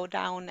time slow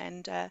down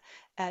and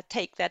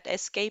take that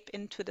escape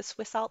into the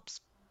Swiss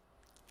Alps.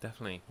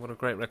 Definitely. What a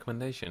great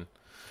recommendation.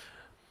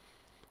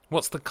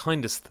 What's the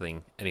kindest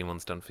thing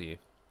anyone's done for you?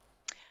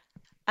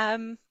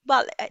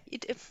 Well,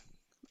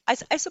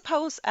 I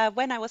suppose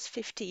when I was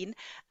 15,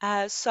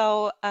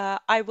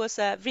 I was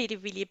a really,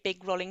 really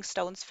big Rolling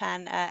Stones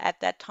fan at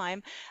that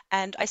time,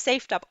 and I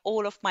saved up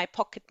all of my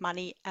pocket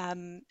money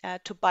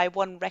to buy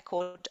one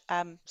record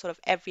sort of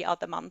every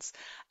other month.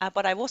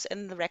 But I was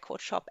in the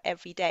record shop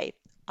every day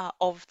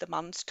of the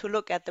month to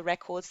look at the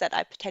records that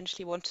I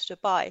potentially wanted to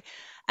buy.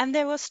 And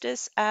there was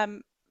this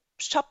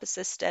shop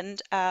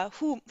assistant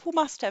who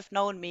must have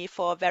known me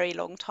for a very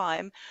long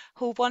time,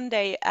 who one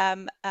day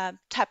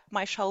tapped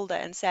my shoulder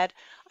and said,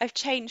 "I've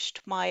changed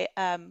my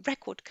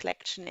record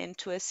collection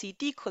into a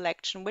CD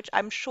collection," which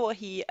I'm sure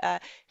he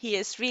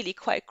is really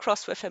quite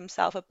cross with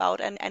himself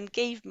about, and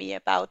gave me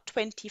about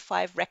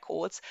 25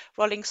 records,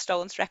 Rolling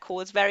Stones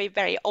records, very,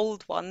 very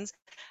old ones,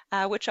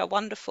 which are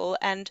wonderful.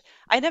 And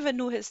I never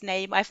knew his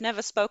name. I've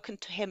never spoken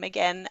to him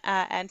again,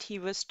 and he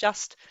was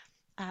just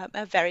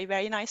a very,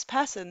 very nice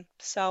person.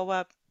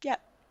 So yeah,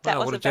 that Wow,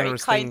 was what a a very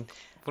generous kind. thing!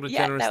 What a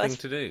Yeah, generous that thing was.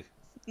 to do.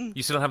 Mm,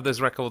 You still have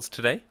those records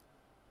today?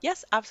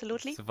 yes,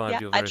 absolutely. Survived Yeah,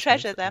 your I various moves?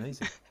 treasure them.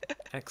 Amazing.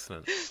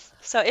 Excellent.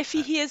 So if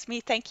he Uh, hears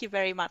me, thank you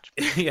very much.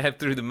 yeah,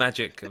 through the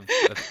magic of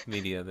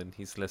media, then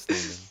he's listening.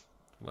 And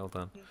well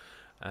done.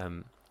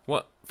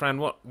 Fran,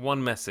 what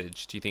one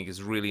message do you think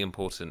is really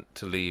important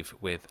to leave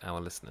with our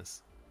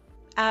listeners?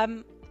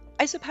 Um,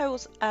 I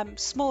suppose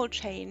small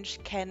change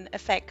can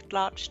affect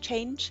large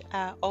change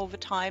over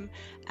time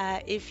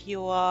if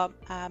you're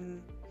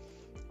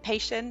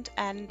patient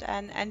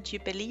and you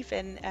believe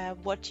in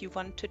what you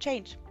want to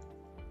change.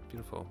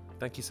 Beautiful.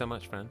 Thank you so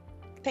much, Fran.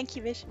 Thank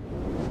you, Vish.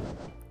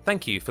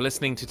 Thank you for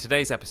listening to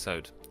today's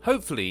episode.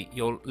 Hopefully,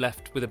 you're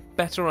left with a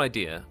better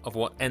idea of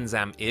what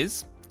NZAM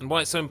is and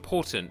why it's so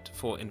important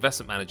for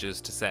investment managers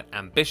to set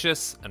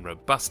ambitious and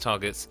robust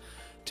targets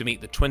to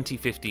meet the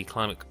 2050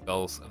 climate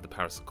goals of the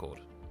Paris Accord.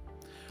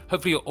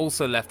 Hopefully, you're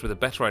also left with a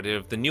better idea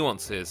of the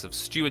nuances of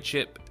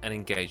stewardship and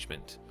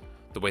engagement,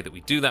 the way that we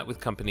do that with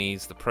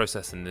companies, the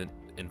process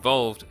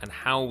involved, and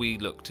how we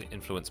look to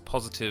influence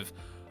positive,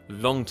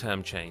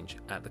 long-term change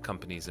at the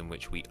companies in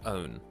which we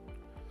own.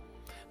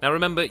 Now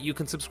remember, you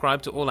can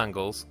subscribe to All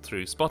Angles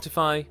through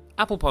Spotify,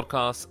 Apple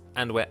Podcasts,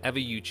 and wherever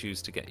you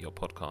choose to get your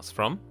podcasts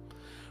from.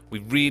 We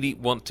really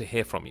want to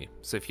hear from you,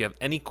 so if you have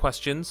any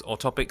questions or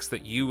topics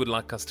that you would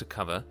like us to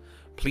cover,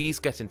 please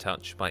get in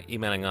touch by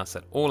emailing us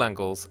at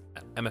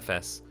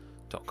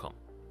allangles@mfs.com.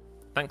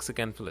 Thanks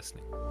again for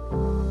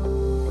listening.